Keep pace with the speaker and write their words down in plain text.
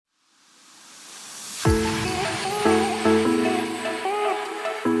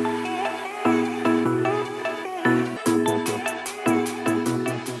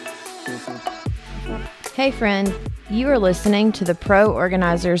Hey friend, you are listening to the Pro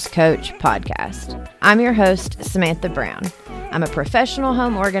Organizers Coach podcast. I'm your host, Samantha Brown. I'm a professional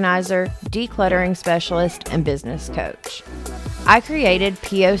home organizer, decluttering specialist, and business coach. I created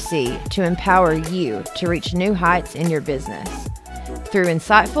POC to empower you to reach new heights in your business. Through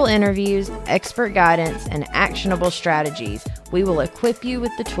insightful interviews, expert guidance, and actionable strategies, we will equip you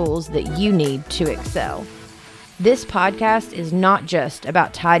with the tools that you need to excel. This podcast is not just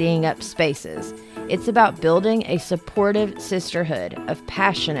about tidying up spaces. It's about building a supportive sisterhood of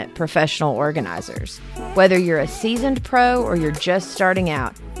passionate professional organizers. Whether you're a seasoned pro or you're just starting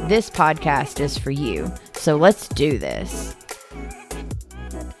out, this podcast is for you. So let's do this.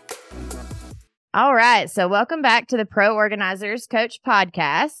 All right, so welcome back to the Pro Organizers Coach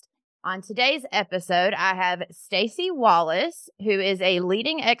podcast. On today's episode, I have Stacey Wallace, who is a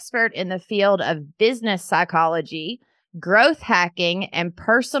leading expert in the field of business psychology, growth hacking, and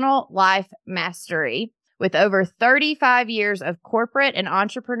personal life mastery. With over 35 years of corporate and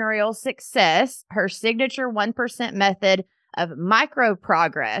entrepreneurial success, her signature 1% method of micro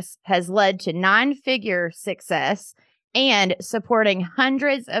progress has led to 9-figure success and supporting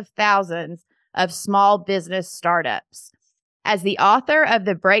hundreds of thousands of small business startups. As the author of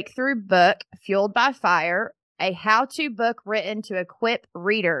the breakthrough book, Fueled by Fire, a how-to book written to equip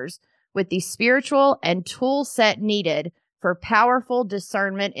readers with the spiritual and tool set needed for powerful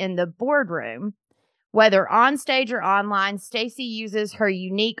discernment in the boardroom, whether on stage or online, Stacey uses her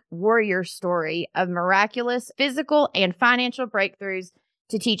unique warrior story of miraculous physical and financial breakthroughs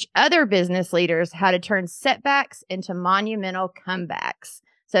to teach other business leaders how to turn setbacks into monumental comebacks.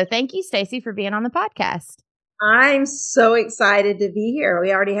 So thank you, Stacey, for being on the podcast. I'm so excited to be here.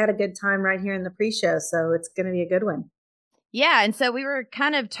 We already had a good time right here in the pre-show, so it's going to be a good one. Yeah, and so we were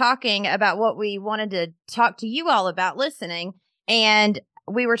kind of talking about what we wanted to talk to you all about listening, and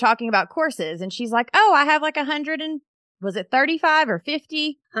we were talking about courses, and she's like, oh, I have like 100 and, was it 35 or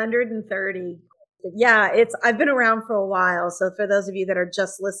 50? 130. Yeah, I've been around for a while, so for those of you that are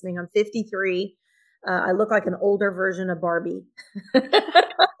just listening, I'm 53. I look like an older version of Barbie.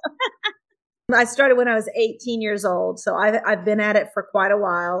 I started when I was 18 years old, so I've been at it for quite a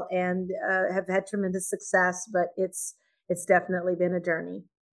while and have had tremendous success, but it's definitely been a journey.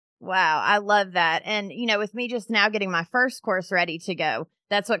 Wow, I love that. And, you know, with me just now getting my first course ready to go,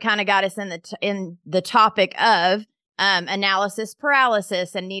 that's what kind of got us in the topic of analysis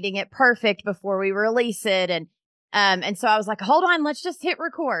paralysis and needing it perfect before we release it. And so I was like, hold on, let's just hit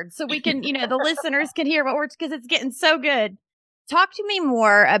record so we can, you know, the listeners can hear because it's getting so good. Talk to me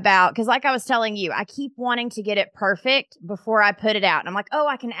more about, because like I was telling you, I keep wanting to get it perfect before I put it out. And I'm like, oh,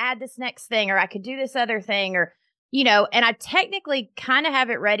 I can add this next thing, or I could do this other thing, or, you know, and I technically kind of have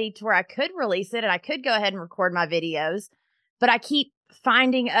it ready to where I could release it and I could go ahead and record my videos, but I keep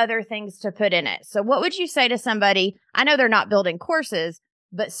finding other things to put in it. So what would you say to somebody? I know they're not building courses,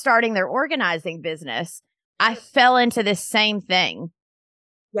 but starting their organizing business. I fell into this same thing.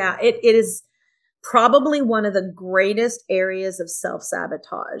 Yeah, it is probably one of the greatest areas of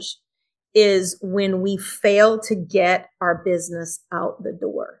self-sabotage is when we fail to get our business out the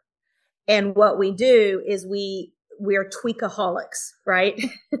door. And what we do is we are tweakaholics, right?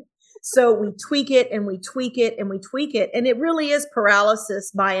 So we tweak it and we tweak it and we tweak it. And it really is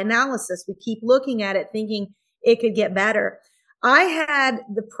paralysis by analysis. We keep looking at it thinking it could get better. I had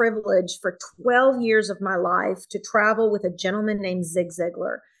the privilege for 12 years of my life to travel with a gentleman named Zig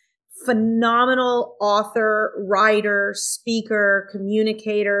Ziglar. Phenomenal author, writer, speaker,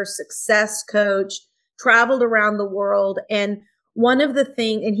 communicator, success coach, traveled around the world. And one of the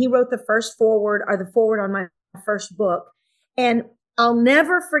things, and he wrote the first foreword or the foreword on my first book. And I'll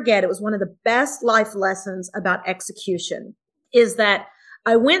never forget, it was one of the best life lessons about execution, is that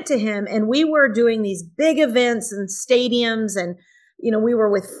I went to him and we were doing these big events and stadiums, and you know, we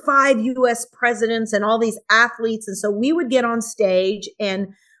were with 5 US presidents and all these athletes. And so we would get on stage and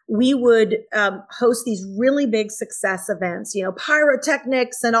we would host these really big success events, you know,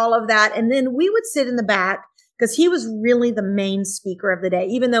 pyrotechnics and all of that. And then we would sit in the back because he was really the main speaker of the day,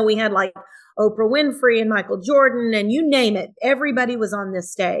 even though we had like Oprah Winfrey and Michael Jordan and you name it. Everybody was on this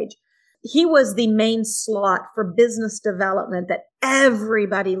stage. He was the main slot for business development that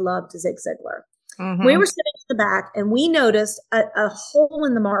everybody loved, Zig Ziglar. Mm-hmm. We were sitting in the back and we noticed a hole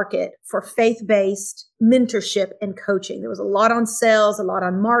in the market for faith-based mentorship and coaching. There was a lot on sales, a lot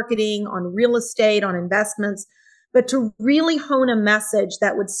on marketing, on real estate, on investments, but to really hone a message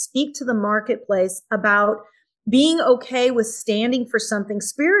that would speak to the marketplace about being okay with standing for something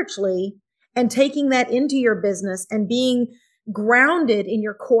spiritually and taking that into your business and being grounded in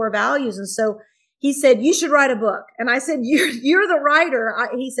your core values. And so he said, you should write a book. And I said, you're the writer.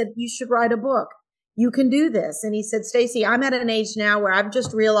 He said, you should write a book. You can do this. And he said, Stacy, I'm at an age now where I'm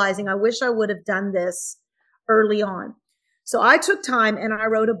just realizing I wish I would have done this early on. So I took time and I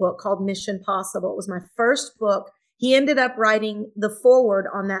wrote a book called Mission Possible. It was my first book. He ended up writing the foreword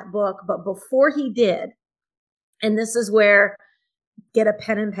on that book. But before he did, and this is where get a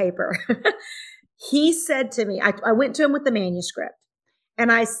pen and paper, he said to me, I went to him with the manuscript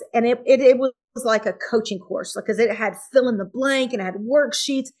and it was like a coaching course because it had fill in the blank and it had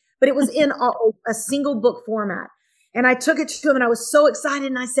worksheets, but it was in a single book format. And I took it to him and I was so excited.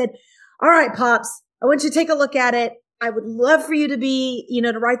 And I said, all right, Pops, I want you to take a look at it. I would love for you to be,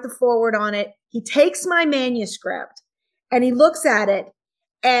 to write the foreword on it. He takes my manuscript and he looks at it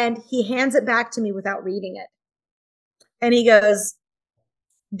and he hands it back to me without reading it. And he goes,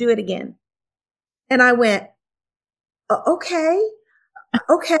 do it again. And I went, okay.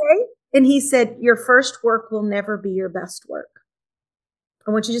 And he said, your first work will never be your best work.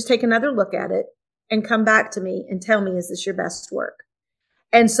 I want you to just take another look at it and come back to me and tell me, is this your best work?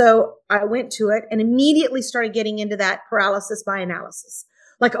 And so I went to it and immediately started getting into that paralysis by analysis.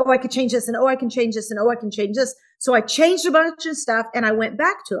 Like, oh, I could change this and oh, I can change this and oh, I can change this. So I changed a bunch of stuff and I went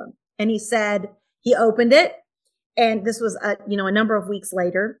back to him and he said, he opened it. And this was, a number of weeks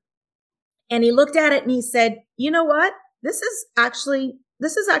later. And he looked at it and he said, you know what? This is actually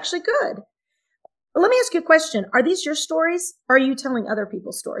good. But let me ask you a question. Are these your stories? Or are you telling other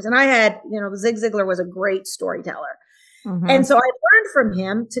people's stories? And I had, Zig Ziglar was a great storyteller. Mm-hmm. And so I learned from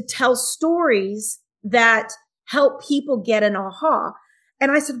him to tell stories that help people get an aha.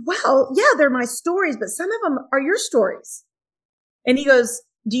 And I said, well, yeah, they're my stories, but some of them are your stories. And he goes,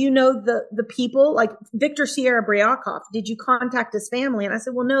 do you know the people like Victor Sierra Briakoff? Did you contact his family? And I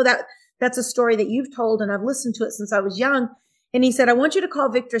said, well, no, that's a story that you've told and I've listened to it since I was young. And he said, I want you to call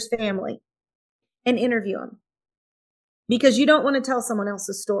Victor's family and interview him because you don't want to tell someone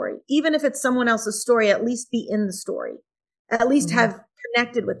else's story. Even if it's someone else's story, at least be in the story, at least have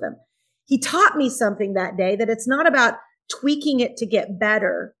connected with them. He taught me something that day that it's not about tweaking it to get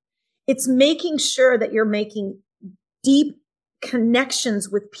better. It's making sure that you're making deep connections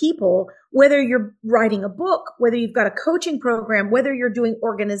with people, whether you're writing a book, whether you've got a coaching program, whether you're doing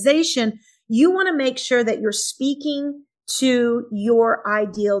organization, you want to make sure that you're speaking to your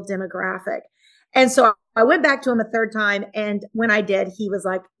ideal demographic. And so I went back to him a third time. And when I did, he was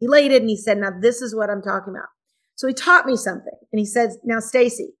like elated and he said, now this is what I'm talking about. So he taught me something and he said, now,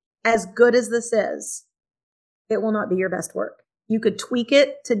 Stacy, as good as this is, it will not be your best work. You could tweak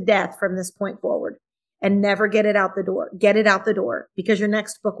it to death from this point forward and never get it out the door. Get it out the door because your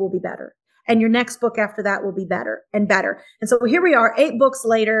next book will be better. And your next book after that will be better and better. And so here we are, 8 books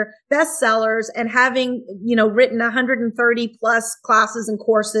later, bestsellers and having, written 130 plus classes and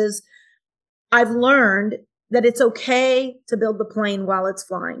courses. I've learned that it's okay to build the plane while it's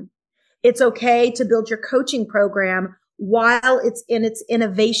flying. It's okay to build your coaching program while it's in its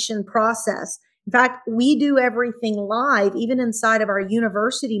innovation process. In fact, we do everything live, even inside of our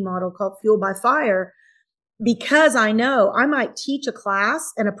university model called Fuel by Fire, because I know I might teach a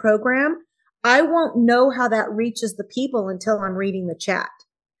class and a program. I won't know how that reaches the people until I'm reading the chat.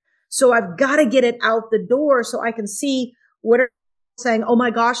 So I've got to get it out the door so I can see what are people saying, oh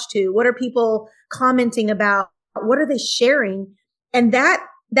my gosh, what are people commenting about? What are they sharing? And that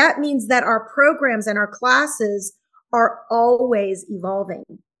means that our programs and our classes are always evolving.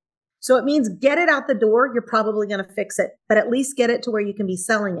 So it means get it out the door. You're probably going to fix it, but at least get it to where you can be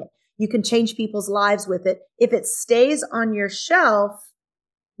selling it. You can change people's lives with it. If it stays on your shelf,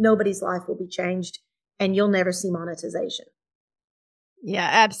 nobody's life will be changed and you'll never see monetization. Yeah,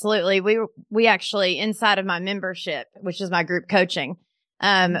 absolutely. We actually, inside of my membership, which is my group coaching,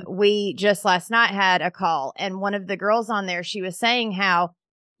 we just last night had a call and one of the girls on there, she was saying how,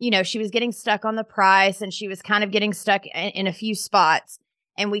 she was getting stuck on the price and she was kind of getting stuck in a few spots.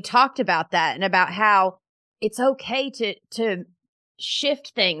 And we talked about that and about how it's okay to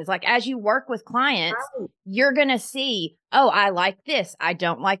shift things. Like as you work with clients, you're going to see, oh, I like this. I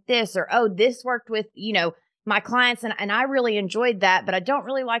don't like this. Or, oh, this worked with, my clients and I really enjoyed that, but I don't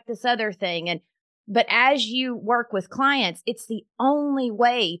really like this other thing. But as you work with clients, it's the only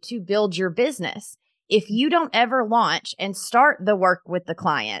way to build your business. If you don't ever launch and start the work with the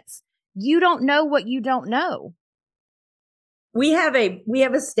clients, you don't know what you don't know. We have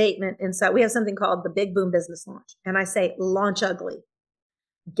a statement inside. We have something called the Big Boom Business Launch. And I say, launch ugly,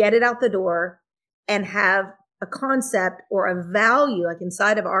 get it out the door and have a concept or a value. Like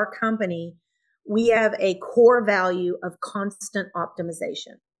inside of our company, we have a core value of constant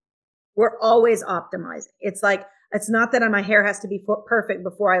optimization. We're always optimizing. It's like, it's not that my hair has to be perfect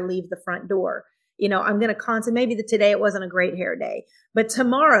before I leave the front door. I'm going to constantly, maybe today it wasn't a great hair day, but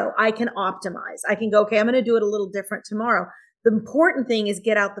tomorrow I can optimize. I can go, okay, I'm going to do it a little different tomorrow. The important thing is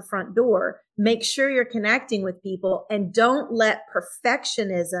get out the front door, make sure you're connecting with people, and don't let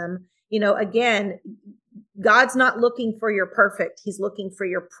perfectionism, again, God's not looking for your perfect. He's looking for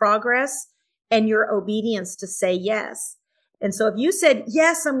your progress and your obedience to say yes. And so if you said,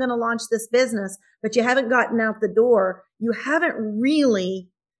 yes, I'm going to launch this business, but you haven't gotten out the door, you haven't really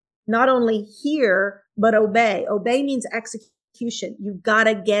not only hear, but obey. Obey means execution. You got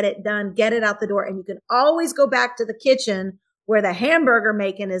to get it done, get it out the door. And you can always go back to the kitchen where the hamburger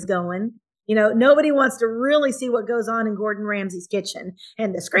making is going. Nobody wants to really see what goes on in Gordon Ramsay's kitchen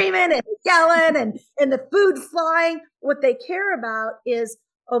and the screaming and yelling and the food flying. What they care about is,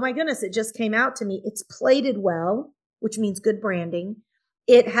 oh my goodness, it just came out to me. It's plated well, which means good branding.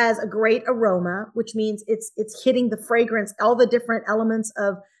 It has a great aroma, which means it's hitting the fragrance, all the different elements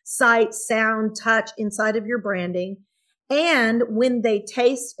of sight, sound, touch inside of your branding. And when they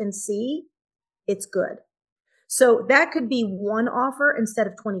taste and see, it's good. So that could be one offer instead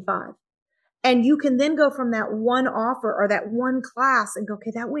of 25. And you can then go from that one offer or that one class and go,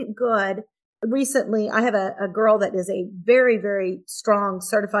 okay, that went good. Recently, I have a girl that is a very, very strong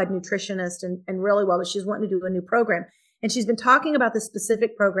certified nutritionist and really well, but she's wanting to do a new program. And she's been talking about this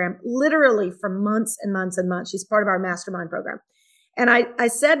specific program literally for months and months and months. She's part of our mastermind program. And I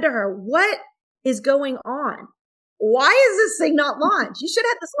said to her, what is going on? Why is this thing not launched? You should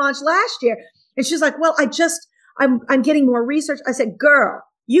have this launched last year. And she's like, well, I'm getting more research. I said, girl,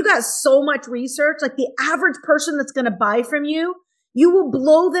 you got so much research. Like the average person that's going to buy from you, you will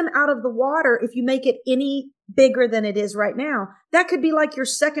blow them out of the water if you make it any bigger than it is right now. That could be like your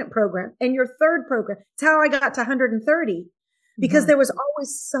second program and your third program. It's how I got to 130 because there was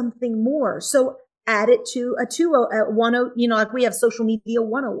always something more. So add it to a 10, like we have social media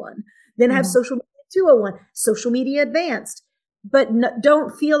 101, then have social media 201, social media advanced, but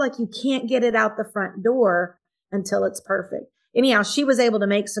don't feel like you can't get it out the front door until it's perfect. Anyhow, she was able to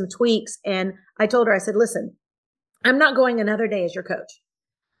make some tweaks. And I told her, I said, listen, I'm not going another day as your coach.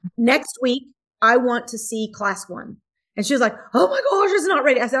 Next week, I want to see class 1. And she was like, oh my gosh, it's not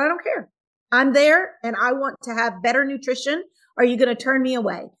ready. I said, I don't care. I'm there and I want to have better nutrition. Are you going to turn me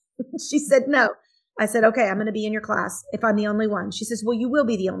away? She said, no. I said, okay, I'm going to be in your class if I'm the only one. She says, well, you will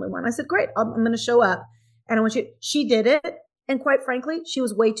be the only one. I said, great. I'm going to show up. And I want you. She did it. And quite frankly, she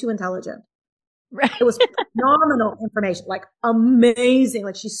was way too intelligent. Right. It was phenomenal information, like amazing.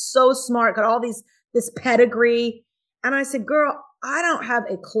 Like she's so smart, got all this pedigree. And I said, girl, I don't have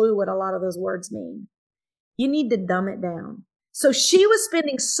a clue what a lot of those words mean. You need to dumb it down. So she was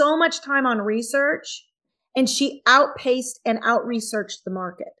spending so much time on research and she outpaced and out-researched the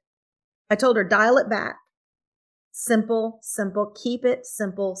market. I told her, dial it back. Simple, keep it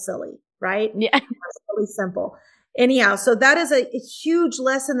simple, silly, right? Yeah. Really simple. Anyhow, so that is a huge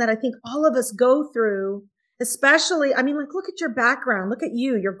lesson that I think all of us go through, especially, look at your background. Look at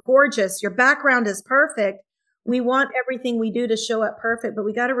you. You're gorgeous. Your background is perfect. We want everything we do to show up perfect, but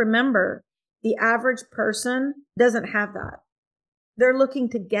we got to remember the average person doesn't have that. They're looking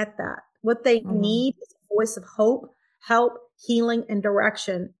to get that. What they need is a voice of hope, help, healing, and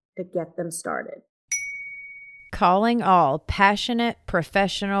direction to get them started. Calling all passionate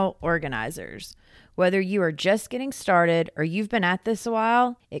professional organizers. Whether you are just getting started or you've been at this a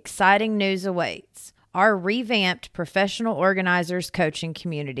while, exciting news awaits. Our revamped professional organizers coaching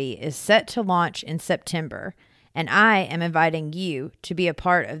community is set to launch in September, and I am inviting you to be a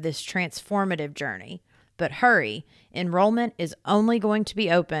part of this transformative journey. But hurry, enrollment is only going to be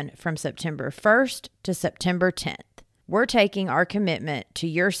open from September 1st to September 10th. We're taking our commitment to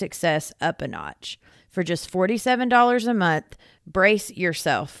your success up a notch. For just $47 a month, brace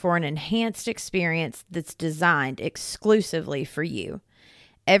yourself for an enhanced experience that's designed exclusively for you.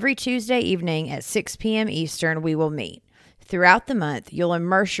 Every Tuesday evening at 6 p.m. Eastern, we will meet. Throughout the month, you'll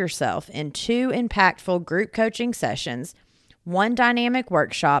immerse yourself in 2 impactful group coaching sessions, 1 dynamic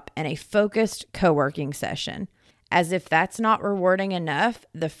workshop, and a focused co-working session. As if that's not rewarding enough,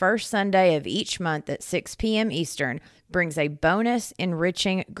 the first Sunday of each month at 6 p.m. Eastern brings a bonus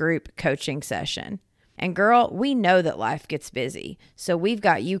enriching group coaching session. And girl, we know that life gets busy, so we've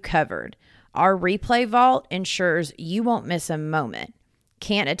got you covered. Our replay vault ensures you won't miss a moment.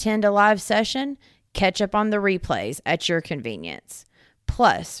 Can't attend a live session? Catch up on the replays at your convenience.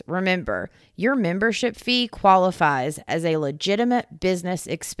 Plus, remember, your membership fee qualifies as a legitimate business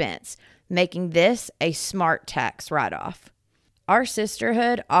expense, making this a smart tax write-off. Our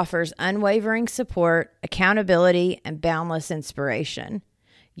sisterhood offers unwavering support, accountability, and boundless inspiration.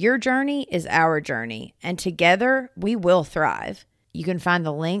 Your journey is our journey, and together we will thrive. You can find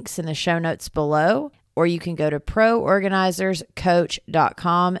the links in the show notes below, or you can go to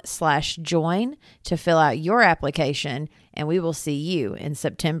proorganizerscoach.com/join to fill out your application, and we will see you in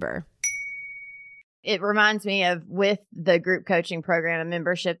September. It reminds me of with the group coaching program and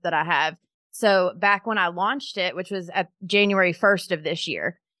membership that I have. So back when I launched it, which was at January 1st of this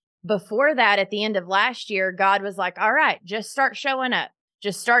year, before that, at the end of last year, God was like, all right, just start showing up.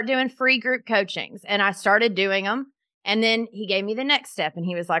 Just start doing free group coachings. And I started doing them. And then he gave me the next step and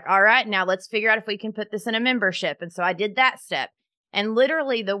he was like, all right, now let's figure out if we can put this in a membership. And so I did that step. And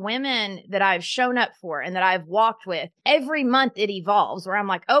literally the women that I've shown up for and that I've walked with, every month it evolves where I'm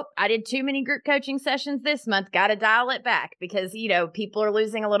like, oh, I did too many group coaching sessions this month. Got to dial it back because, people are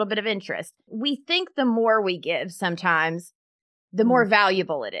losing a little bit of interest. We think the more we give sometimes, the more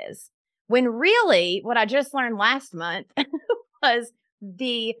valuable it is. When really what I just learned last month was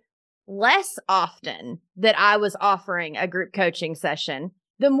the less often that I was offering a group coaching session,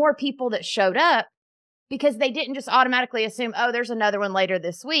 the more people that showed up, because they didn't just automatically assume, oh, there's another one later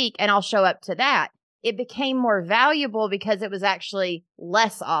this week and I'll show up to that. It became more valuable because it was actually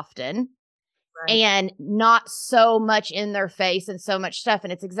less often and not so much in their face and so much stuff.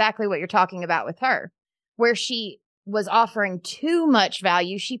 And it's exactly what you're talking about with her, where she was offering too much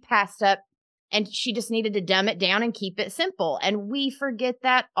value. She passed up and she just needed to dumb it down and keep it simple. And we forget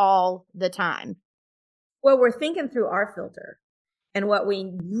that all the time. Well, we're thinking through our filter. And what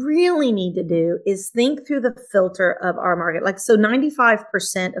we really need to do is think through the filter of our market.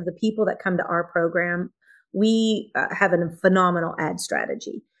 95% of the people that come to our program, we have a phenomenal ad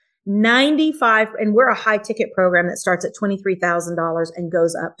strategy. 95, and we're a high ticket program that starts at $23,000 and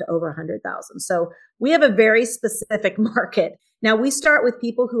goes up to over 100,000. So we have a very specific market. Now we start with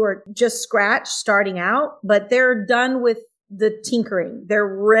people who are just starting out, but they're done with the tinkering. They're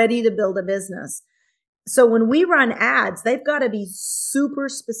ready to build a business. So when we run ads, they've got to be super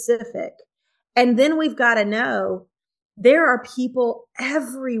specific. And then we've got to know there are people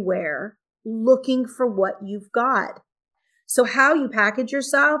everywhere looking for what you've got. So how you package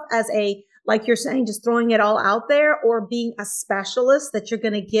yourself as like you're saying, just throwing it all out there, or being a specialist that you're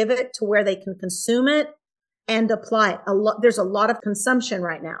going to give it to where they can consume it and apply it. There's a lot of consumption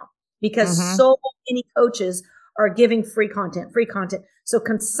right now because so many coaches are giving free content. So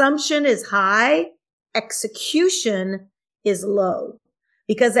consumption is high. Execution is low,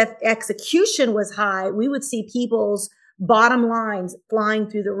 because if execution was high, we would see people's bottom lines flying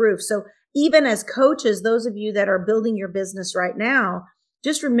through the roof. So even as coaches, those of you that are building your business right now,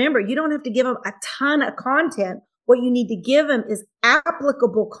 just remember, you don't have to give them a ton of content. What you need to give them is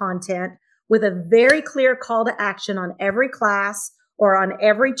applicable content with a very clear call to action on every class or on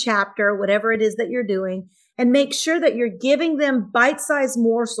every chapter, whatever it is that you're doing. And make sure that you're giving them bite-sized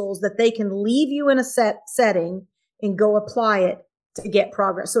morsels that they can leave you in a setting and go apply it to get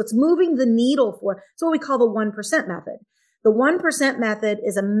progress. So it's moving the needle it's what we call the 1% method. The 1% method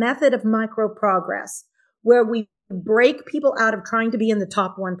is a method of micro progress where we break people out of trying to be in the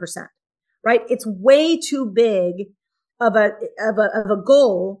top 1%, right? It's way too big of a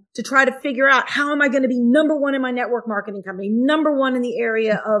goal to try to figure out, how am I going to be number one in my network marketing company, number one in the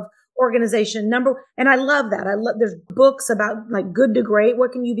area of organization, and I love that. There's books about like good to great.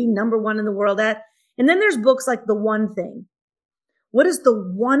 What can you be number one in the world at? And then there's books like The One Thing. What is the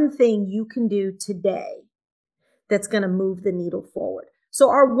one thing you can do today that's going to move the needle forward?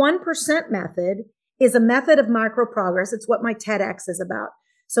 So our 1% method is a method of micro progress. It's what my TEDx is about.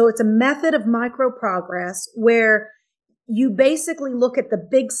 So it's a method of micro progress where you basically look at the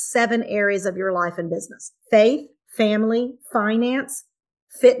big 7 areas of your life and business: faith, family, finance,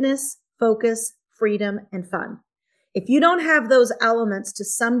 fitness, focus, freedom, and fun. If you don't have those elements to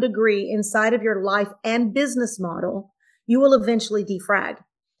some degree inside of your life and business model, you will eventually defrag,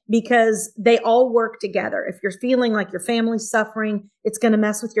 because they all work together. If you're feeling like your family's suffering, it's going to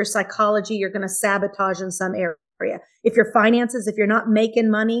mess with your psychology. You're going to sabotage in some area. If your finances, if you're not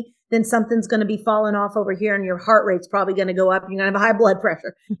making money, then something's going to be falling off over here and your heart rate's probably going to go up. You're going to have high blood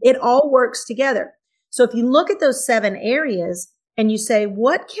pressure. It all works together. So if you look at those 7 areas, and you say,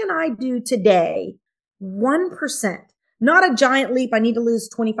 what can I do today? 1%, not a giant leap. I need to lose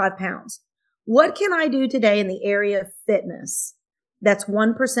 25 pounds. What can I do today in the area of fitness that's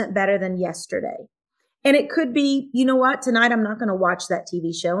 1% better than yesterday? And it could be, you know what? Tonight, I'm not going to watch that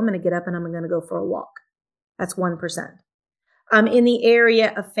TV show. I'm going to get up and I'm going to go for a walk. That's 1%. In the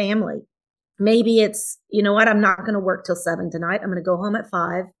area of family, maybe it's, you know what? I'm not going to work till 7 tonight. I'm going to go home at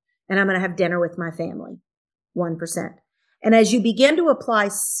 5 and I'm going to have dinner with my family. 1%. And as you begin to apply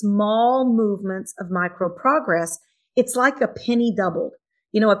small movements of micro progress, it's like a penny doubled.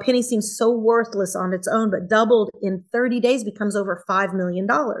 A penny seems so worthless on its own, but doubled in 30 days becomes over $5 million.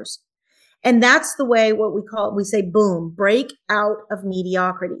 And that's the way we say, boom, break out of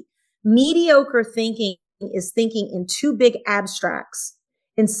mediocrity. Mediocre thinking is thinking in too big abstracts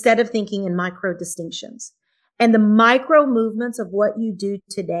instead of thinking in micro distinctions. And the micro movements of what you do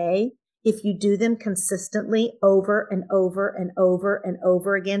today, if you do them consistently over and over and over and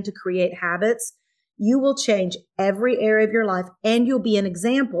over again to create habits, you will change every area of your life, and you'll be an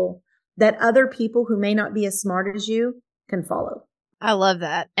example that other people who may not be as smart as you can follow. I love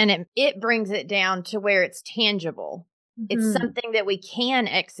that. And it brings it down to where it's tangible. It's something that we can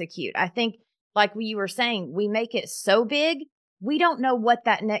execute. I think, like you were saying, we make it so big, we don't know what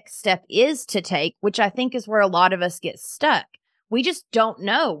that next step is to take, which I think is where a lot of us get stuck. We just don't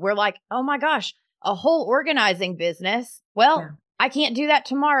know. We're like, oh my gosh, a whole organizing business. Well, I can't do that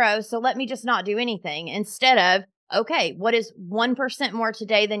tomorrow, so let me just not do anything. Instead of, okay, what is 1% more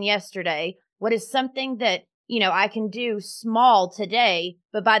today than yesterday? What is something that, I can do small today,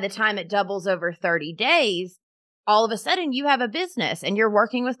 but by the time it doubles over 30 days, all of a sudden you have a business and you're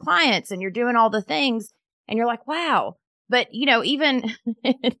working with clients and you're doing all the things and you're like, wow. But, even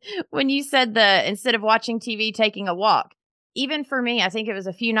when you said instead of watching TV, taking a walk, even for me, I think it was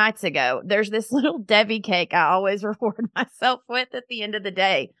a few nights ago, there's this little Debbie cake I always reward myself with at the end of the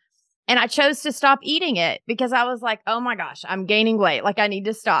day. And I chose to stop eating it because I was like, oh my gosh, I'm gaining weight. Like I need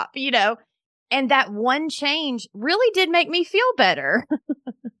to stop, And that one change really did make me feel better.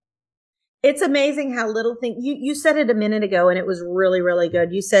 It's amazing how little things, you said it a minute ago and it was really, really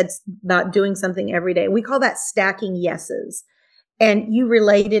good. You said about doing something every day. We call that stacking yeses. And you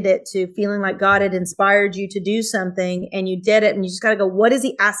related it to feeling like God had inspired you to do something and you did it. And you just got to go, what is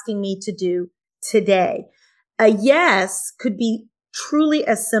he asking me to do today? A yes could be truly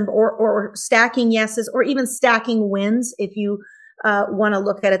as simple or stacking yeses or even stacking wins if you want to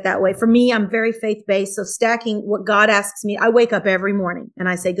look at it that way. For me, I'm very faith-based. So stacking what God asks me, I wake up every morning and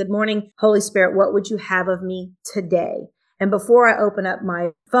I say, good morning, Holy Spirit, what would you have of me today? And before I open up my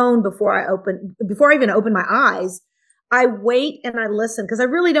phone, before I even open my eyes, I wait and I listen because I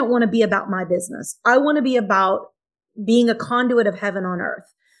really don't want to be about my business. I want to be about being a conduit of heaven on earth.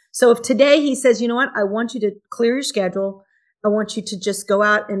 So if today he says, you know what, I want you to clear your schedule. I want you to just go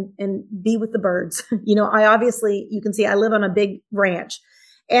out and be with the birds. You can see I live on a big ranch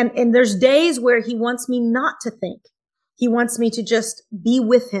and there's days where he wants me not to think. He wants me to just be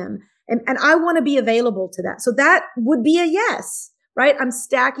with him. And I want to be available to that. So that would be a yes, right? I'm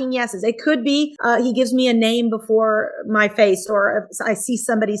stacking yeses. It could be, he gives me a name before my face or I see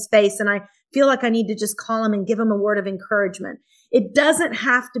somebody's face and I feel like I need to just call him and give him a word of encouragement. It doesn't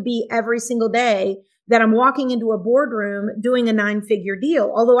have to be every single day that I'm walking into a boardroom doing a 9-figure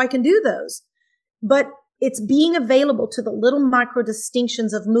deal, although I can do those. But it's being available to the little micro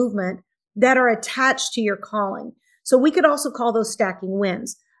distinctions of movement that are attached to your calling. So we could also call those stacking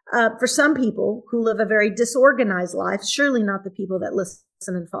wins. For some people who live a very disorganized life, surely not the people that listen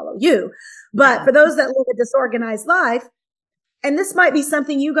and follow you, but for those that live a disorganized life, and this might be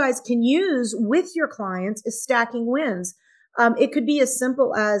something you guys can use with your clients, is stacking wins. It could be as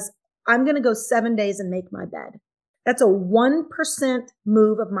simple as, I'm going to go 7 days and make my bed. That's a 1%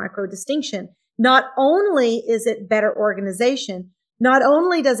 move of micro distinction. Not only is it better organization, not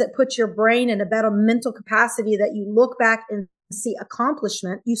only does it put your brain in a better mental capacity that you look back and see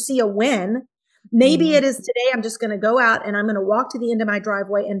accomplishment, you see a win. Maybe it is today, I'm just going to go out and I'm going to walk to the end of my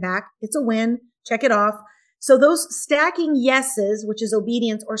driveway and back. It's a win. Check it off. So those stacking yeses, which is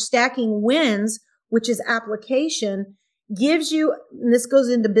obedience, or stacking wins, which is application, gives you, and this goes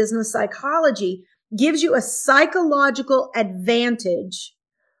into business psychology, gives you a psychological advantage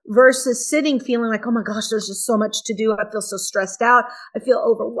versus sitting feeling like, oh my gosh, there's just so much to do. I feel so stressed out. I feel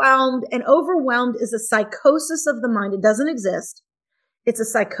overwhelmed. And overwhelmed is a psychosis of the mind. It doesn't exist. It's a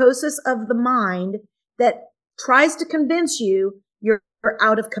psychosis of the mind that tries to convince you you're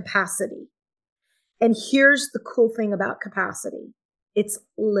out of capacity. And here's the cool thing about capacity. It's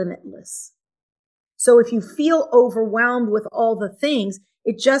limitless. So if you feel overwhelmed with all the things,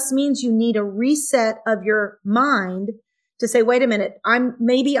 it just means you need a reset of your mind to say, wait a minute,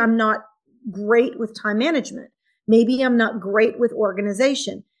 maybe I'm not great with time management. Maybe I'm not great with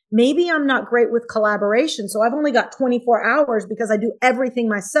organization. Maybe I'm not great with collaboration. So I've only got 24 hours because I do everything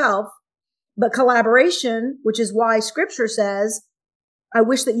myself. But collaboration, which is why scripture says, I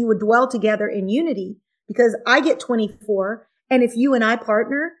wish that you would dwell together in unity, because I get 24. And if you and I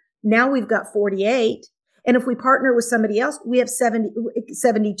partner, now we've got 48. And if we partner with somebody else, we have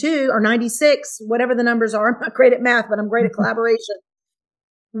 72 or 96, whatever the numbers are. I'm not great at math, but I'm great at collaboration.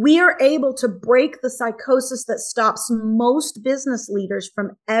 we are able to break the psychosis that stops most business leaders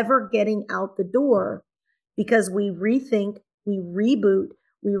from ever getting out the door, because we rethink, we reboot,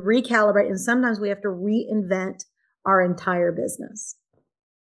 we recalibrate, and sometimes we have to reinvent our entire business.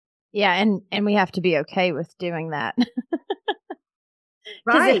 Yeah, and we have to be okay with doing that.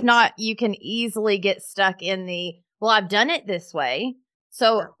 Because Right. if not, you can easily get stuck in well, I've done it this way,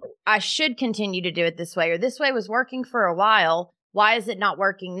 so I should continue to do it this way, or this way was working for a while. Why is it not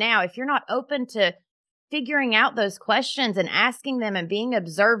working now? If you're not open to figuring out those questions and asking them and being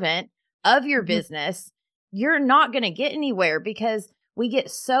observant of your business, you're not going to get anywhere, because we get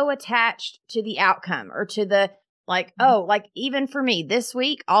so attached to the outcome or to the like even for me this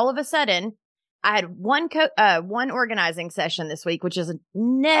week, all of a sudden I had one organizing session this week, which is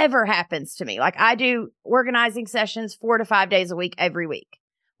never happens to me. Like, I do organizing sessions 4 to 5 days a week, every week.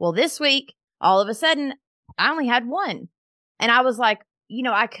 Well, this week, all of a sudden, I only had one. And I was like,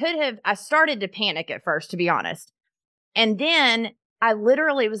 I started to panic at first, to be honest. And then I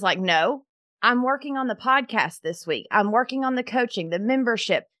literally was like, no, I'm working on the podcast this week. I'm working on the coaching, the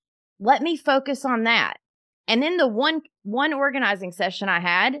membership. Let me focus on that. And then the one organizing session I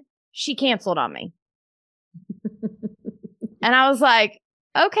had, she canceled on me. And I was like,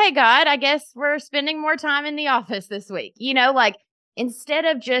 okay, God, I guess we're spending more time in the office this week. Like, instead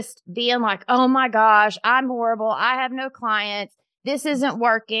of just being like, oh my gosh, I'm horrible, I have no clients, this isn't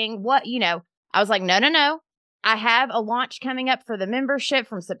working. I was like, no. I have a launch coming up for the membership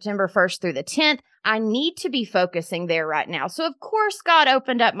from September 1st through the 10th. I need to be focusing there right now. So of course, God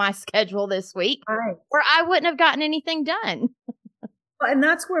opened up my schedule this week, right, where I wouldn't have gotten anything done. And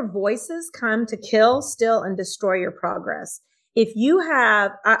that's where voices come to kill, steal, and destroy your progress. If you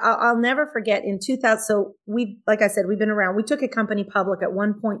have, I'll never forget in 2000. So like I said, we've been around. We took a company public at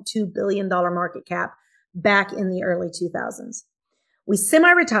 $1.2 billion market cap back in the early 2000s. We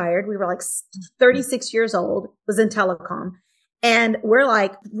semi-retired. We were like 36 years old, was in telecom. And we're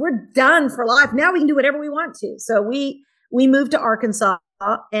like, we're done for life. Now we can do whatever we want to. So we moved to Arkansas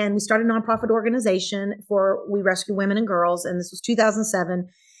and we started a nonprofit organization we rescue women and girls. And this was 2007.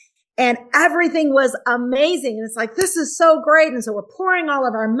 And everything was amazing. And it's like, this is so great. And so we're pouring all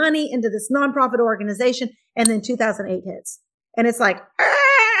of our money into this nonprofit organization. And then 2008 hits. And it's like,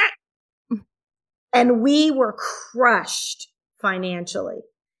 and we were crushed financially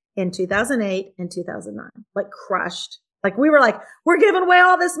in 2008 and 2009, like crushed. Like, we were like, we're giving away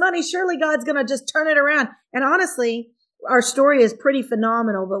all this money. Surely God's going to just turn it around. And honestly, our story is pretty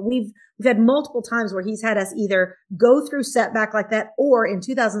phenomenal, but we've had multiple times where he's had us either go through setback like that, or in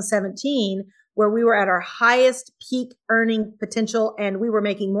 2017, where we were at our highest peak earning potential and we were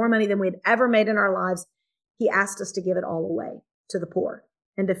making more money than we had ever made in our lives. He asked us to give it all away to the poor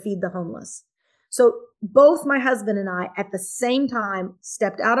and to feed the homeless. So both my husband and I at the same time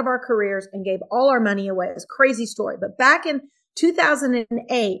stepped out of our careers and gave all our money away. It was a crazy story. But back in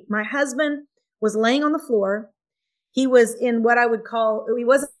 2008, my husband was laying on the floor. He was in what I would call, he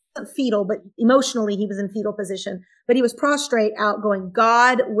wasn't fetal, but emotionally he was in fetal position, but he was prostrate out going,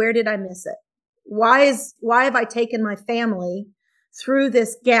 God, where did I miss it? Why have I taken my family through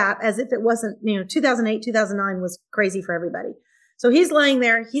this gap as if it wasn't, 2008, 2009 was crazy for everybody. So he's laying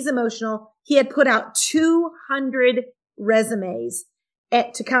there. He's emotional. He had put out 200 resumes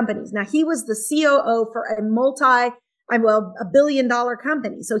to companies. Now, he was the COO for a $1 billion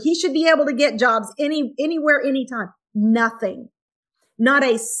company. So he should be able to get jobs anywhere, anytime. Nothing. Not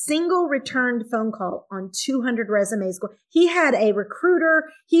a single returned phone call on 200 resumes. He had a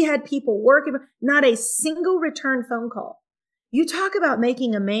recruiter. He had people working. Not a single returned phone call. You talk about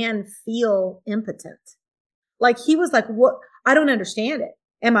making a man feel impotent. Like, he was like, what? I don't understand it.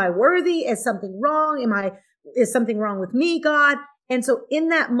 Am I worthy? Is something wrong? Is something wrong with me, God? And so in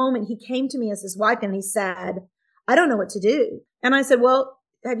that moment, he came to me as his wife and he said, I don't know what to do. And I said, well,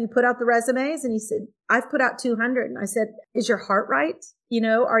 have you put out the resumes? And he said, I've put out 200. And I said, is your heart right?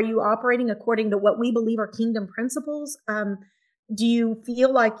 Are you operating according to what we believe are kingdom principles? Do you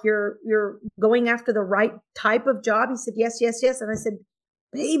feel like you're going after the right type of job? He said, yes, yes, yes. And I said,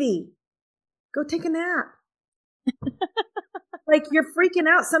 baby, go take a nap. Like, you're freaking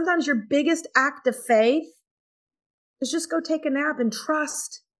out. Sometimes your biggest act of faith is just go take a nap and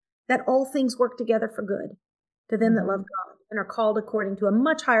trust that all things work together for good to them that love God and are called according to a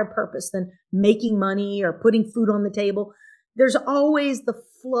much higher purpose than making money or putting food on the table. There's always the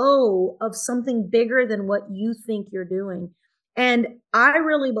flow of something bigger than what you think you're doing. And I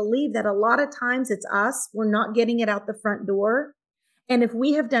really believe that a lot of times it's us. We're not getting it out the front door. And if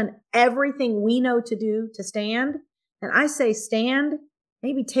we have done everything we know to do to stand, and I say stand,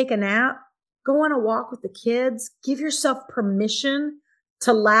 maybe take a nap, go on a walk with the kids, give yourself permission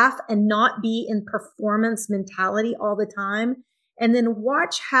to laugh and not be in performance mentality all the time. And then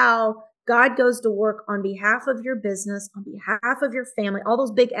watch how God goes to work on behalf of your business, on behalf of your family, all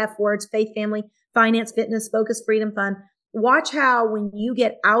those big F words, faith, family, finance, fitness, focus, freedom, fun. Watch how when you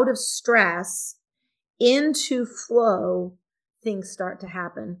get out of stress into flow, things start to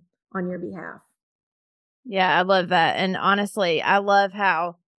happen on your behalf. Yeah, I love that. And honestly, I love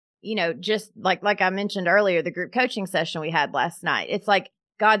how, just like I mentioned earlier, the group coaching session we had last night. It's like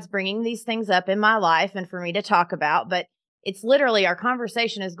God's bringing these things up in my life and for me to talk about, but it's literally our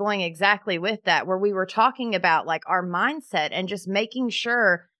conversation is going exactly with that, where we were talking about like our mindset and just making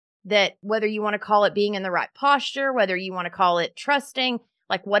sure that whether you want to call it being in the right posture, whether you want to call it trusting,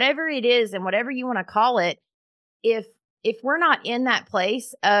 like whatever it is and whatever you want to call it, if we're not in that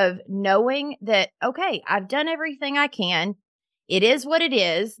place of knowing that, okay, I've done everything I can, it is what it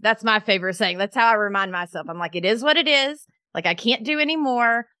is. That's my favorite saying. That's how I remind myself. I'm like, it is what it is. Like, I can't do any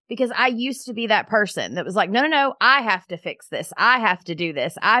more, because I used to be that person that was like, no, I have to fix this. I have to do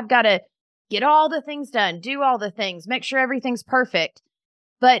this. I've got to get all the things done, do all the things, make sure everything's perfect.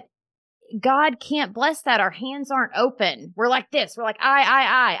 But God can't bless that. Our hands aren't open. We're like this. We're like,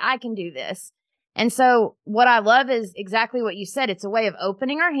 I can do this. And so what I love is exactly what you said. It's a way of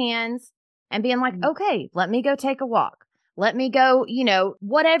opening our hands and being like, okay, let me go take a walk. Let me go,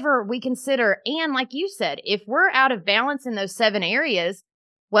 whatever we consider. And like you said, if we're out of balance in those 7 areas,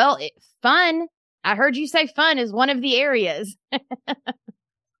 well, fun. I heard you say fun is one of the areas.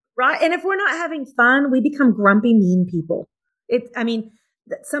 Right. And if we're not having fun, we become grumpy, mean people.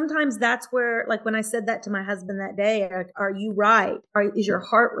 Sometimes that's where, like when I said that to my husband that day, are you right? Is your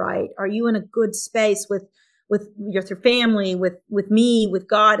heart right? Are you in a good space with your family, with me, with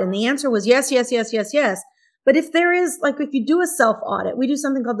God? And the answer was yes, yes, yes, yes, yes. But if there is, like, if you do a self audit, we do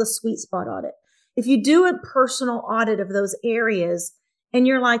something called the sweet spot audit. If you do a personal audit of those areas and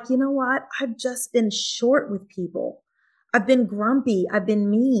you're like, you know what? I've just been short with people. I've been grumpy. I've been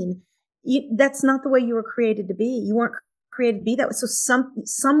mean. That's not the way you were created to be. You weren't created to be that way. So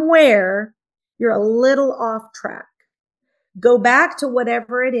somewhere you're a little off track. Go back to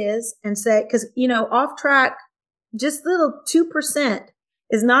whatever it is and say, because, off track, just little 2%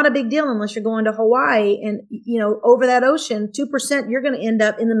 is not a big deal unless you're going to Hawaii and, over that ocean, 2%, you're going to end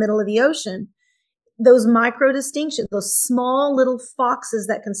up in the middle of the ocean. Those micro distinctions, those small little foxes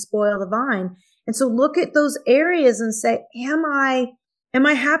that can spoil the vine. And so look at those areas and say, am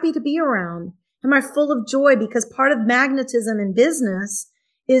I happy to be around? Am I full of joy? Because part of magnetism in business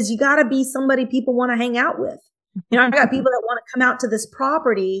is you got to be somebody people want to hang out with. I got people that want to come out to this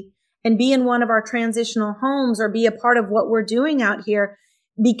property and be in one of our transitional homes or be a part of what we're doing out here,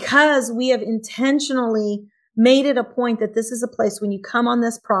 because we have intentionally made it a point that this is a place when you come on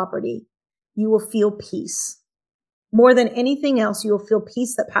this property, you will feel peace. More than anything else, you will feel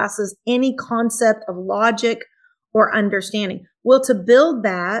peace that passes any concept of logic or understanding. Well, to build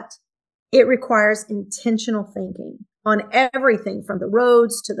that, it requires intentional thinking on everything from the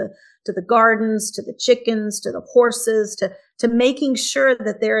roads to the gardens, to the chickens, to the horses, to making sure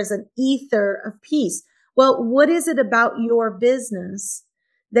that there is an ether of peace. Well, what is it about your business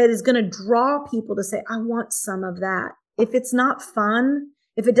that is going to draw people to say, I want some of that? If it's not fun,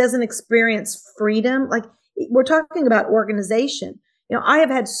 if it doesn't experience freedom, like we're talking about organization. I have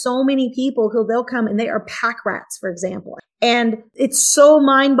had so many people who they'll come and they are pack rats, for example. And it's so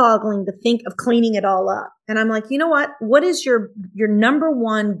mind boggling to think of cleaning it all up. And I'm like, you know what? What is your number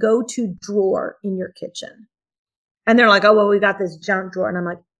one go-to drawer in your kitchen? And they're like, oh, well, we got this junk drawer. And I'm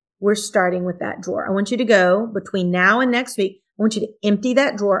like, we're starting with that drawer. I want you to go between now and next week. I want you to empty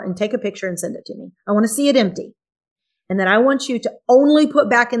that drawer and take a picture and send it to me. I want to see it empty. And then I want you to only put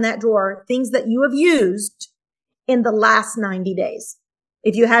back in that drawer things that you have used in the last 90 days.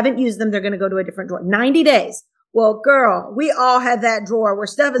 If you haven't used them, they're going to go to a different drawer. 90 days. Well, girl, we all have that drawer where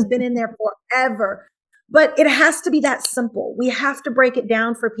stuff has been in there forever. But it has to be that simple. We have to break it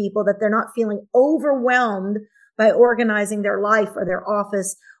down for people that they're not feeling overwhelmed by organizing their life or their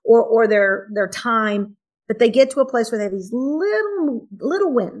office or their time. But they get to a place where they have these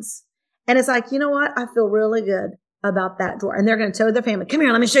little wins. And it's like, you know what? I feel really good about that drawer. And they're going to tell their family, come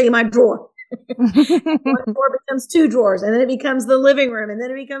here, let me show you my drawer. One drawer becomes 2 drawers, and then it becomes the living room, and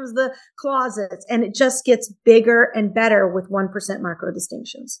then it becomes the closets, and it just gets bigger and better with 1% micro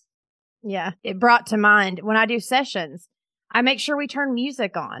distinctions. Yeah. It brought to mind when I do sessions, I make sure we turn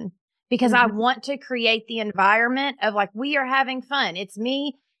music on because I want to create the environment of like, we are having fun. It's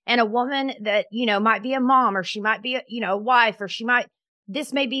me and a woman that, might be a mom, or she might be, a wife, or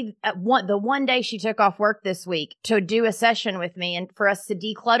this may be the one day she took off work this week to do a session with me and for us to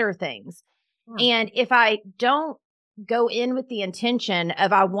declutter things. And if I don't go in with the intention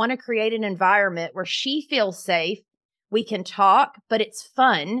of, I want to create an environment where she feels safe. We can talk, but it's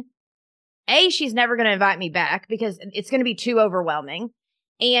fun. A, she's never going to invite me back because it's going to be too overwhelming.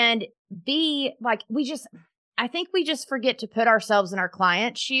 And B, like I think we just forget to put ourselves in our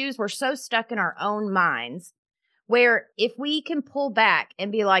client's shoes. We're so stuck in our own minds where if we can pull back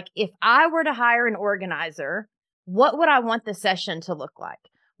and be like, if I were to hire an organizer, what would I want the session to look like?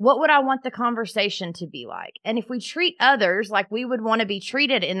 What would I want the conversation to be like? And if we treat others like we would want to be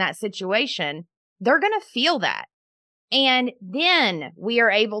treated in that situation, they're going to feel that. And then we are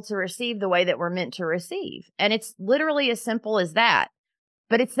able to receive the way that we're meant to receive. And it's literally as simple as that.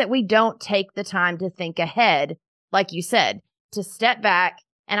 But it's that we don't take the time to think ahead, like you said, to step back.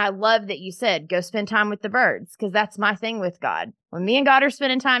 And I love that you said, go spend time with the birds, because that's my thing with God. When me and God are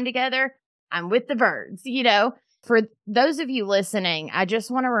spending time together, I'm with the birds. For those of you listening, I just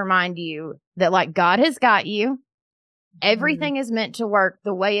want to remind you that like God has got you. Everything is meant to work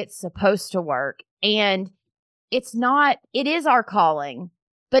the way it's supposed to work. And it is our calling,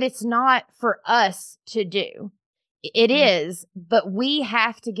 but it's not for us to do. It is, but we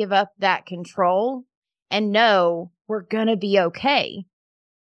have to give up that control and know we're going to be okay.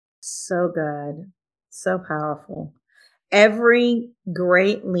 So good. So powerful. Every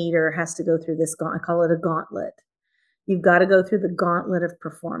great leader has to go through this. I call it a gauntlet. You've got to go through the gauntlet of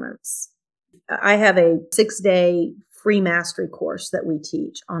performance. I have a 6-day free mastery course that we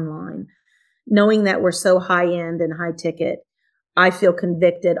teach online. Knowing that we're so high end and high ticket, I feel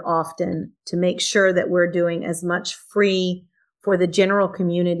convicted often to make sure that we're doing as much free for the general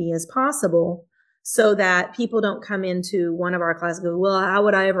community as possible so that people don't come into one of our classes and go, well, how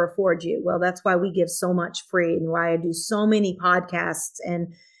would I ever afford you? Well, that's why we give so much free and why I do so many podcasts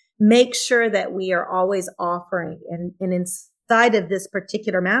and make sure that we are always offering. And inside of this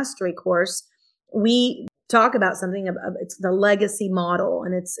particular mastery course, we talk about something of it's the legacy model,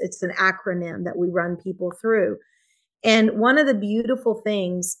 and it's an acronym that we run people through. And one of the beautiful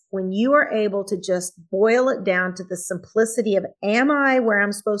things when you are able to just boil it down to the simplicity of, am I where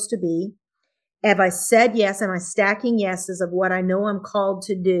I'm supposed to be? Have I said yes? Am I stacking yeses of what I know I'm called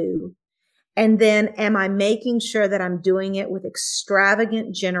to do? And then am I making sure that I'm doing it with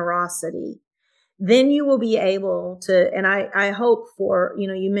extravagant generosity? Then you will be able to, and I hope for,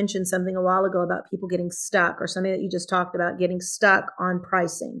 you mentioned something a while ago about people getting stuck, or something that you just talked about, getting stuck on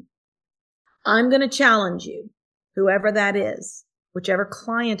pricing. I'm going to challenge you, whoever that is, whichever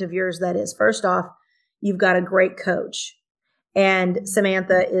client of yours that is. First off, you've got a great coach, and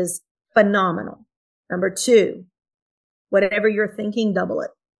Samantha is phenomenal. Number 2, whatever you're thinking, double it.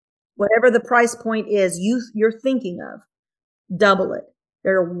 Whatever the price point is you're thinking of, double it.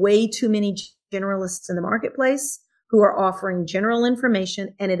 There are way too many generalists in the marketplace who are offering general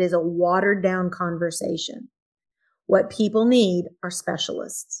information, and it is a watered down conversation. What people need are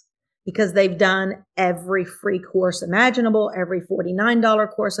specialists because they've done every free course imaginable, every $49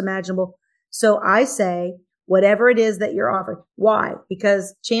 course imaginable. So I say, whatever it is that you're offering. Why?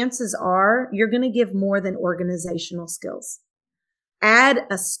 Because chances are you're going to give more than organizational skills. Add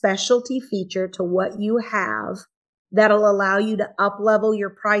a specialty feature to what you have that'll allow you to up-level your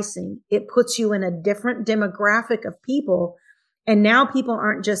pricing. It puts you in a different demographic of people. And now people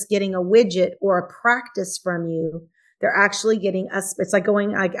aren't just getting a widget or a practice from you. They're actually getting us. It's like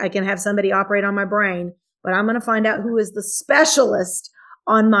going, I can have somebody operate on my brain, but I'm going to find out who is the specialist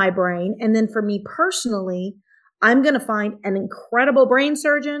on my brain. And then for me personally, I'm going to find an incredible brain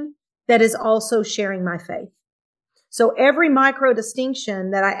surgeon that is also sharing my faith. So every micro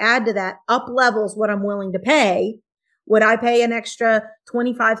distinction that I add to that up levels what I'm willing to pay. Would I pay an extra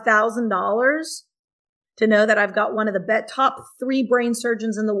 $25,000 to know that I've got one of the top 3 brain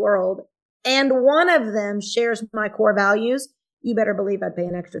surgeons in the world, and one of them shares my core values? You better believe I'd pay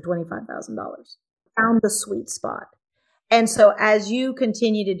an extra $25,000. Found the sweet spot. And so as you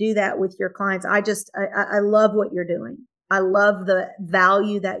continue to do that with your clients, I love what you're doing. I love the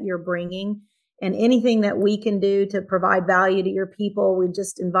value that you're bringing, and anything that we can do to provide value to your people, we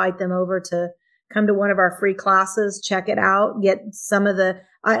just invite them over to come to one of our free classes, check it out, get some of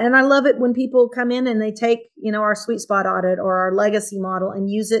and I love it when people come in and they take, our sweet spot audit or our legacy model and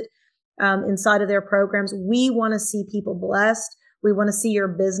use it inside of their programs. We want to see people blessed. We want to see your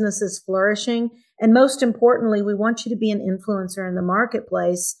businesses flourishing. And most importantly, we want you to be an influencer in the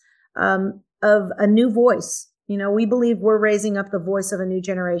marketplace of a new voice. We believe we're raising up the voice of a new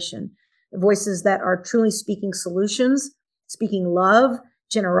generation, voices that are truly speaking solutions, speaking love,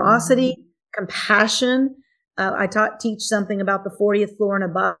 generosity, compassion. I teach something about the 40th floor and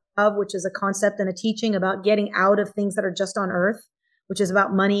above, which is a concept and a teaching about getting out of things that are just on earth, which is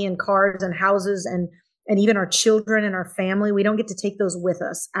about money and cars and houses and and even our children and our family, we don't get to take those with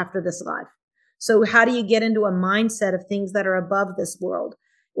us after this life. So how do you get into a mindset of things that are above this world?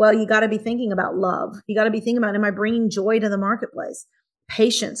 Well, you got to be thinking about love. You got to be thinking about, am I bringing joy to the marketplace?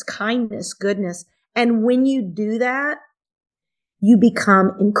 Patience, kindness, goodness. And when you do that, you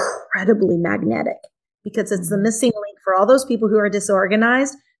become incredibly magnetic, because it's the missing link for all those people who are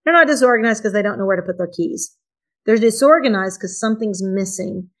disorganized. They're not disorganized because they don't know where to put their keys. They're disorganized because something's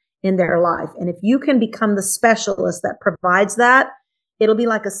missing in their life. And if you can become the specialist that provides that, it'll be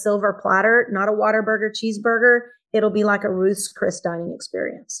like a silver platter, not a Whataburger cheeseburger. It'll be like a Ruth's Chris dining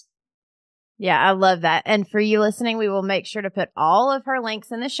experience. Yeah, I love that. And for you listening, we will make sure to put all of her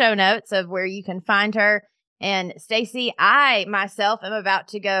links in the show notes of where you can find her. And Stacey, I myself am about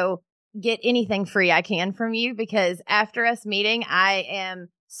to go get anything free I can from you, because after us meeting, I am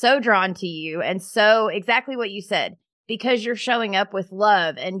so drawn to you, and so exactly what you said, because you're showing up with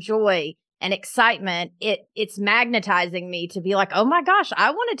love and joy and excitement, it's magnetizing me to be like, oh my gosh,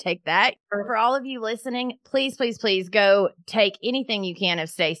 I want to take that. For all of you listening, please, please, please go take anything you can of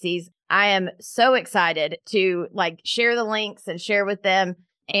Stacey's. I am so excited to share the links and share with them.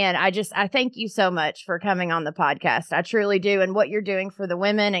 And I thank you so much for coming on the podcast. I truly do. And what you're doing for the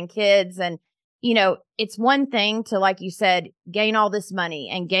women and kids. And, it's one thing to, like you said, gain all this money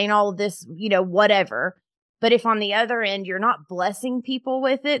and gain all of this, whatever. But if on the other end, you're not blessing people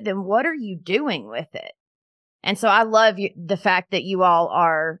with it, then what are you doing with it? And so I love the fact that you all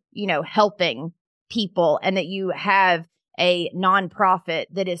are, helping people, and that you have a nonprofit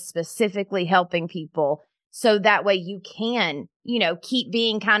that is specifically helping people. So that way you can, keep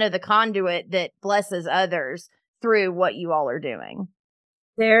being kind of the conduit that blesses others through what you all are doing.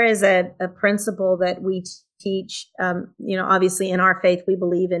 There is a principle that we teach, obviously in our faith, we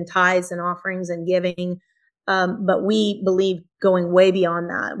believe in tithes and offerings and giving. But we believe going way beyond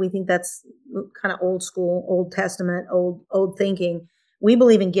that. We think that's kind of old school, Old Testament, old thinking. We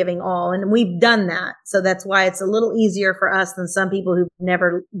believe in giving all, and we've done that. So that's why it's a little easier for us than some people who've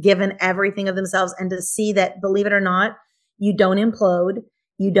never given everything of themselves, and to see that, believe it or not, you don't implode,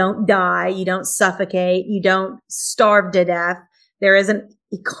 you don't die, you don't suffocate, you don't starve to death. There is an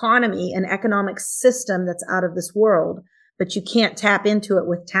economy, an economic system that's out of this world, but you can't tap into it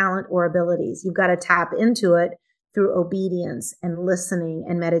with talent or abilities. You've got to tap into it through obedience and listening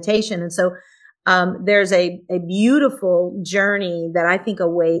and meditation. And so there's a beautiful journey that I think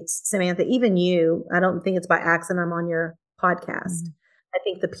awaits, Samantha, even you. I don't think it's by accident I'm on your podcast. I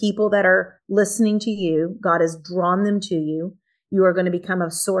think the people that are listening to you, God has drawn them to you. You are going to become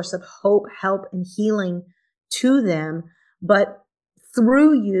a source of hope, help, and healing to them. But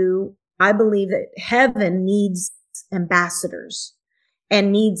through you, I believe that heaven needs ambassadors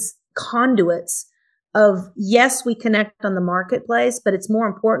and needs conduits of, yes, we connect on the marketplace, but it's more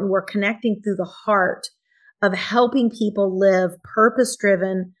important we're connecting through the heart of helping people live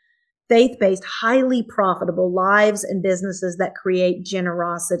purpose-driven, faith-based, highly profitable lives and businesses that create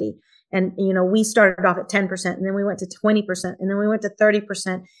generosity. And, we started off at 10%, and then we went to 20%, and then we went to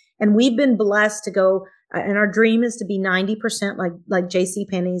 30%. And we've been blessed to go, and our dream is to be 90%, like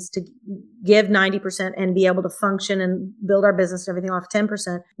JCPenney's, to give 90% and be able to function and build our business and everything off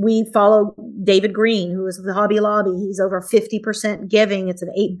 10%. We follow David Green, who is with the Hobby Lobby. He's over 50% giving. It's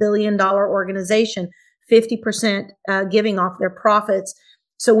an $8 billion organization, 50% giving off their profits.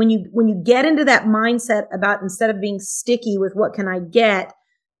 So when you get into that mindset about, instead of being sticky with what can I get,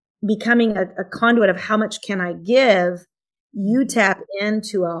 becoming a conduit of how much can I give, you tap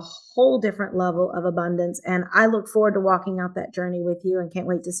into a whole different level of abundance. And I look forward to walking out that journey with you, and can't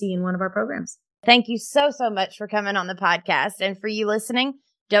wait to see you in one of our programs. Thank you so much for coming on the podcast. And for you listening,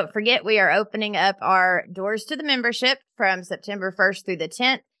 don't forget, we are opening up our doors to the membership from September 1st through the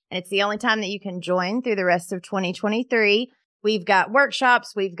 10th. And it's the only time that you can join through the rest of 2023. We've got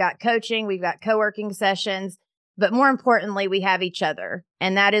workshops, we've got coaching, we've got co-working sessions, but more importantly, we have each other.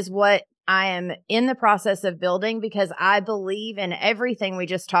 And that is what I am in the process of building, because I believe in everything we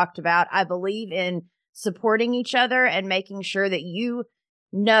just talked about. I believe in supporting each other and making sure that you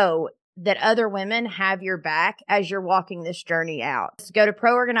know that other women have your back as you're walking this journey out. So go to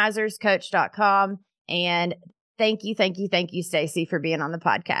proorganizerscoach.com, and thank you, Stacey, for being on the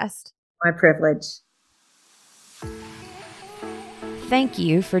podcast. My privilege. Thank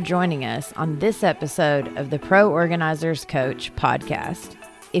you for joining us on this episode of the Pro Organizers Coach podcast.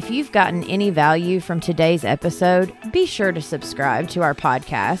 If you've gotten any value from today's episode, be sure to subscribe to our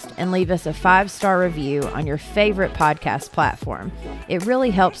podcast and leave us a 5-star review on your favorite podcast platform. It really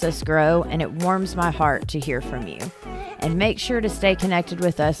helps us grow, and it warms my heart to hear from you. And make sure to stay connected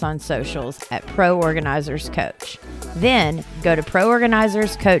with us on socials at Pro Organizers Coach. Then go to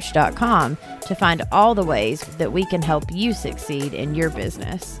proorganizerscoach.com to find all the ways that we can help you succeed in your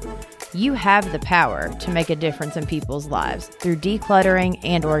business. You have the power to make a difference in people's lives through decluttering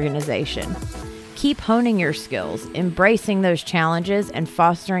and organization. Keep honing your skills, embracing those challenges, and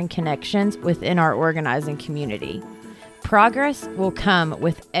fostering connections within our organizing community. Progress will come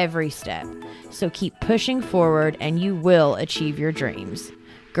with every step, so keep pushing forward and you will achieve your dreams.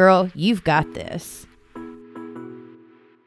 Girl, you've got this.